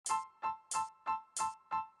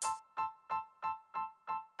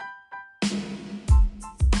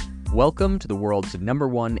Welcome to the world's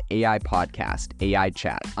 #1 AI podcast, AI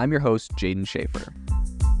Chat. I'm your host, Jaden Schaefer.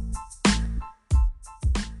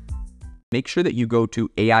 Make sure that you go to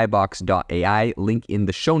aibox.ai, link in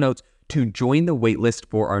the show notes, to join the waitlist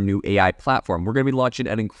for our new AI platform. We're going to be launching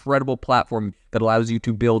an incredible platform that allows you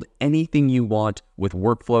to build anything you want with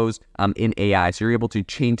workflows in AI. So you're able to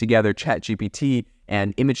chain together ChatGPT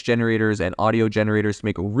and image generators and audio generators to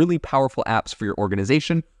make really powerful apps for your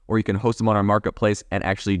organization, or you can host them on our marketplace and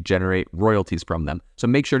actually generate royalties from them. So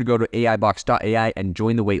make sure to go to aibox.ai and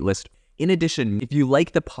join the waitlist. In addition, if you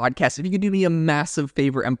like the podcast, if you could do me a massive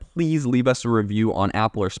favor and please leave us a review on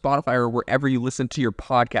Apple or Spotify or wherever you listen to your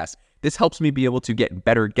podcast. This helps me be able to get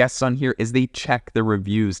better guests on here as they check the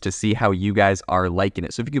reviews to see how you guys are liking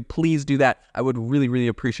it. So if you could please do that, I would really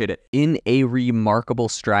appreciate it. In a remarkable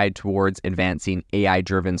stride towards advancing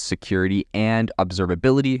AI-driven security and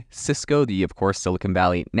observability, Cisco, the, of course, Silicon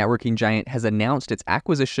Valley networking giant, has announced its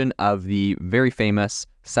acquisition of the very famous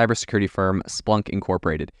cybersecurity firm Splunk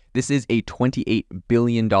Incorporated. This is a $28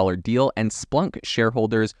 billion deal, and Splunk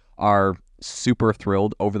shareholders are super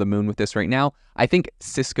thrilled, over the moon with this right now. I think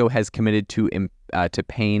Cisco has committed to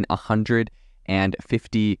paying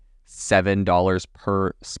 $157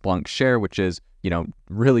 per Splunk share, which is,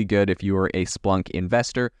 really good if you are a Splunk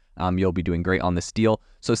investor. You'll be doing great on this deal.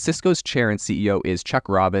 So Cisco's chair and CEO is Chuck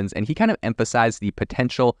Robbins, and he kind of emphasized the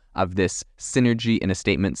potential of this synergy in a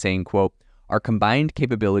statement saying, quote, "Our combined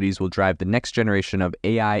capabilities will drive the next generation of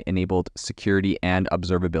AI-enabled security and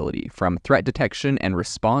observability, from threat detection and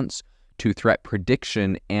response to threat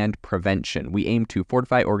prediction and prevention. We aim to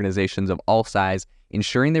fortify organizations of all size,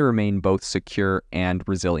 ensuring they remain both secure and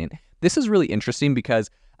resilient." This is really interesting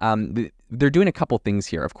because they're doing a couple things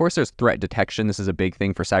here. Of course, there's threat detection. This is a big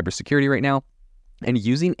thing for cybersecurity right now. And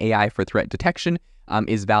using AI for threat detection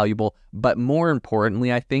is valuable. But more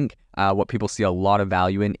importantly, I think what people see a lot of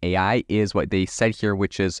value in AI is what they said here,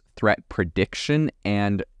 which is threat prediction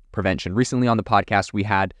and prevention. Recently on the podcast, we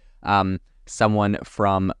had someone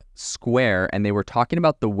from Square, and they were talking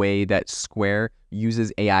about the way that Square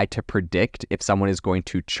uses AI to predict if someone is going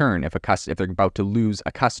to churn, if they're about to lose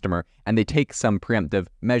a customer, and they take some preemptive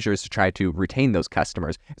measures to try to retain those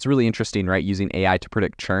customers. It's really interesting, right? Using AI to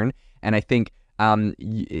predict churn. And I think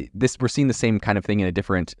we're seeing the same kind of thing in a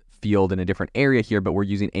different field, in a different area here, but we're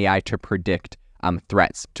using AI to predict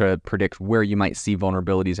threats, to predict where you might see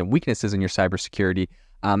vulnerabilities and weaknesses in your cybersecurity,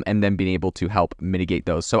 and then being able to help mitigate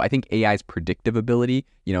those. So I think AI's predictive ability,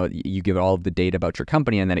 you give it all of the data about your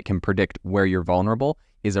company and then it can predict where you're vulnerable,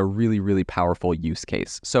 is a really powerful use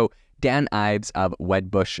case. So Dan Ives of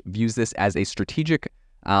Wedbush views this as a strategic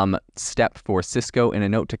step for Cisco. In a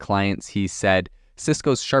note to clients, he said,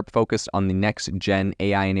 "Cisco's sharp focus on the next-gen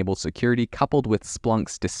AI-enabled security, coupled with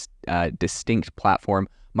Splunk's distinct platform,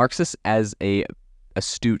 marks this as a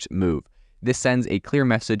astute move. This sends a clear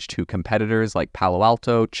message to competitors like Palo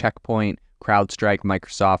Alto, Checkpoint, CrowdStrike,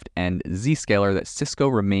 Microsoft, and Zscaler that Cisco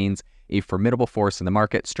remains a formidable force in the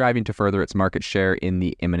market, striving to further its market share in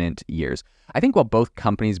the imminent years." I think while both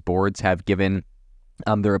companies' boards have given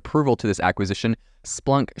their approval to this acquisition,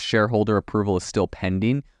 Splunk shareholder approval is still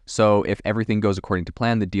pending. So if everything goes according to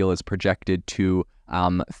plan, the deal is projected to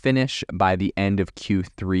finish by the end of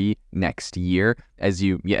Q3 next year. As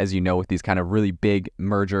you know, with these kind of really big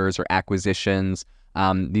mergers or acquisitions,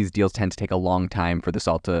 these deals tend to take a long time for this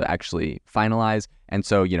all to actually finalize. And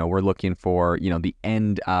so, we're looking for, the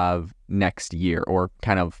end of next year, or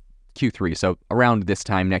kind of Q3. So around this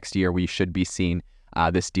time next year, we should be seeing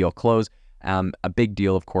this deal close. A big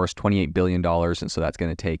deal, of course, $28 billion. And so that's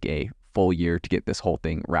going to take a full year to get this whole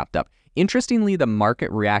thing wrapped up. Interestingly, the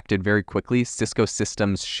market reacted very quickly. Cisco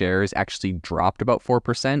Systems shares actually dropped about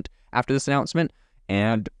 4% after this announcement.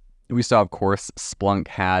 And we saw, of course, Splunk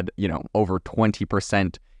had, over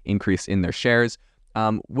 20% increase in their shares,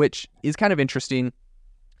 which is kind of interesting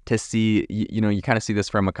to see. You kind of see this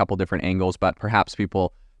from a couple different angles, but perhaps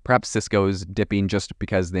Cisco is dipping just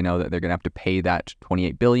because they know that they're going to have to pay that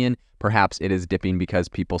 $28 billion. Perhaps it is dipping because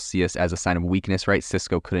people see us as a sign of weakness, right?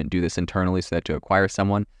 Cisco couldn't do this internally, so they had to acquire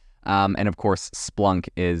someone. And of course, Splunk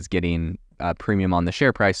is getting a premium on the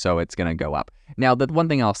share price, so it's going to go up. Now, the one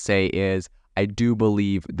thing I'll say is I do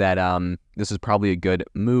believe that this is probably a good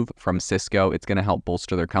move from Cisco. It's going to help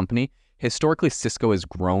bolster their company. Historically, Cisco has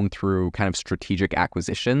grown through kind of strategic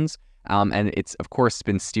acquisitions. And it's, of course,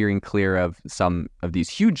 been steering clear of some of these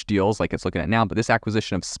huge deals like it's looking at now. But this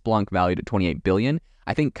acquisition of Splunk, valued at $28 billion,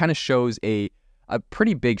 I think kind of shows a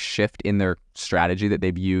pretty big shift in their strategy that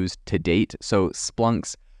they've used to date. So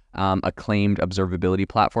Splunk's acclaimed observability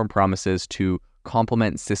platform promises to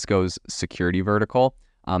complement Cisco's security vertical,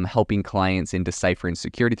 helping clients in deciphering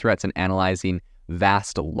security threats and analyzing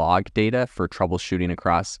vast log data for troubleshooting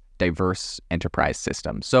across diverse enterprise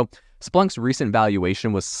systems. So Splunk's recent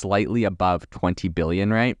valuation was slightly above 20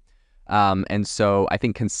 billion, right? And so I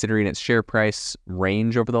think considering its share price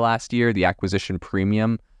range over the last year, the acquisition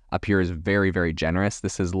premium appears very, very generous.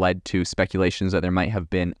 This has led to speculations that there might have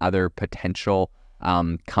been other potential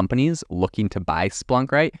companies looking to buy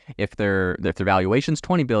Splunk, right? If their valuation's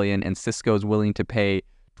 20 billion and Cisco's willing to pay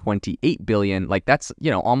 28 billion, like that's,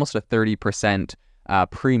 almost a 30%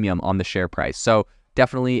 premium on the share price. So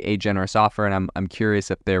definitely a generous offer, and I'm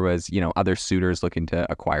curious if there was, other suitors looking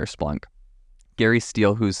to acquire Splunk. Gary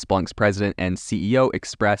Steele, who's Splunk's president and CEO,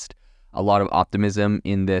 expressed a lot of optimism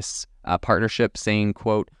in this partnership, saying,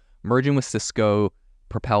 quote, "Merging with Cisco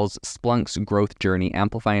propels Splunk's growth journey,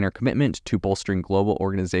 amplifying our commitment to bolstering global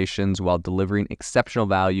organizations while delivering exceptional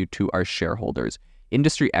value to our shareholders."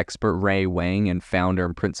 Industry expert Ray Wang and founder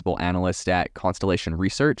and principal analyst at Constellation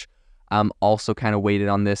Research also kind of weighted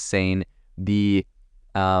on this, saying the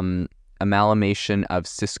amalgamation of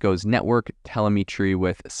Cisco's network telemetry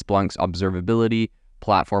with Splunk's observability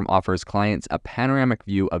platform offers clients a panoramic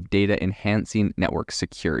view of data, enhancing network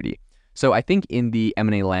security. So I think in the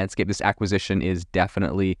M&A landscape, this acquisition is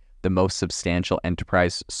definitely the most substantial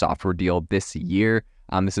enterprise software deal this year.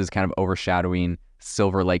 This is kind of overshadowing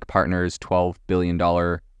Silver Lake Partners' $12 billion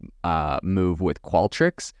move with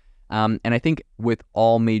Qualtrics. And I think with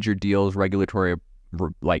all major deals, regulatory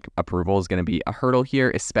approval is going to be a hurdle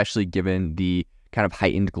here, especially given the kind of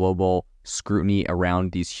heightened global scrutiny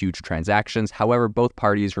around these huge transactions. However, both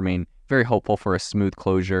parties remain very hopeful for a smooth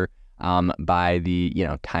closure by the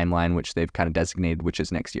timeline which they've kind of designated, which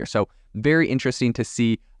is next year. So very interesting to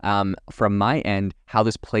see from my end how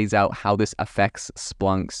this plays out, how this affects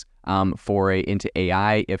Splunk's foray into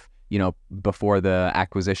AI. If before the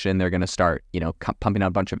acquisition they're going to start pumping out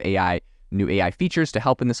a bunch of new AI features to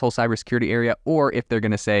help in this whole cybersecurity area, or if they're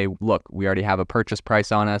going to say, look, we already have a purchase price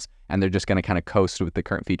on us, and they're just going to kind of coast with the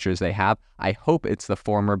current features they have. I hope it's the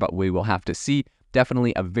former, but we will have to see.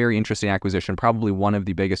 Definitely a very interesting acquisition, probably one of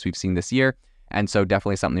the biggest we've seen this year. And so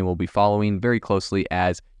definitely something we'll be following very closely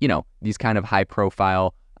as, these kind of high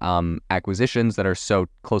profile acquisitions that are so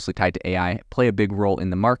closely tied to AI play a big role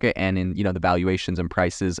in the market and in, the valuations and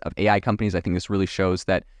prices of AI companies. I think this really shows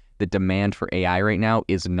that the demand for AI right now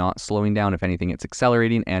is not slowing down. If anything, it's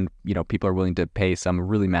accelerating, and people are willing to pay some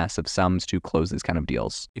really massive sums to close these kind of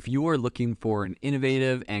deals. If you are looking for an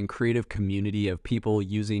innovative and creative community of people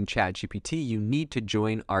using ChatGPT, you need to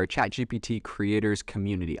join our ChatGPT creators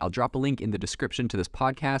community. I'll drop a link in the description to this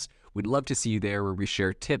podcast. We'd love to see you there, where we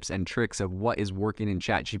share tips and tricks of what is working in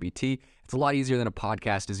ChatGPT. It's a lot easier than a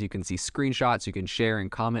podcast, as you can see screenshots, you can share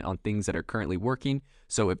and comment on things that are currently working.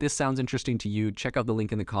 So if this sounds interesting to you, check out the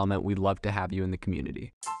link in the comment. We'd love to have you in the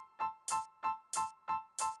community.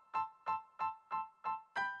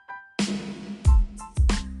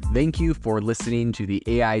 Thank you for listening to the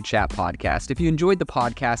AI Chat Podcast. If you enjoyed the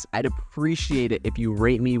podcast, I'd appreciate it if you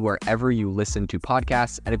rate me wherever you listen to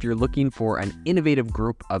podcasts. And if you're looking for an innovative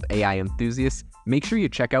group of AI enthusiasts, make sure you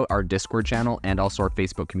check out our Discord channel and also our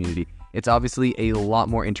Facebook community. It's obviously a lot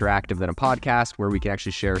more interactive than a podcast, where we can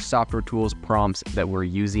actually share software tools, prompts that we're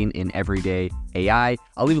using in everyday AI.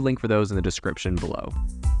 I'll leave a link for those in the description below.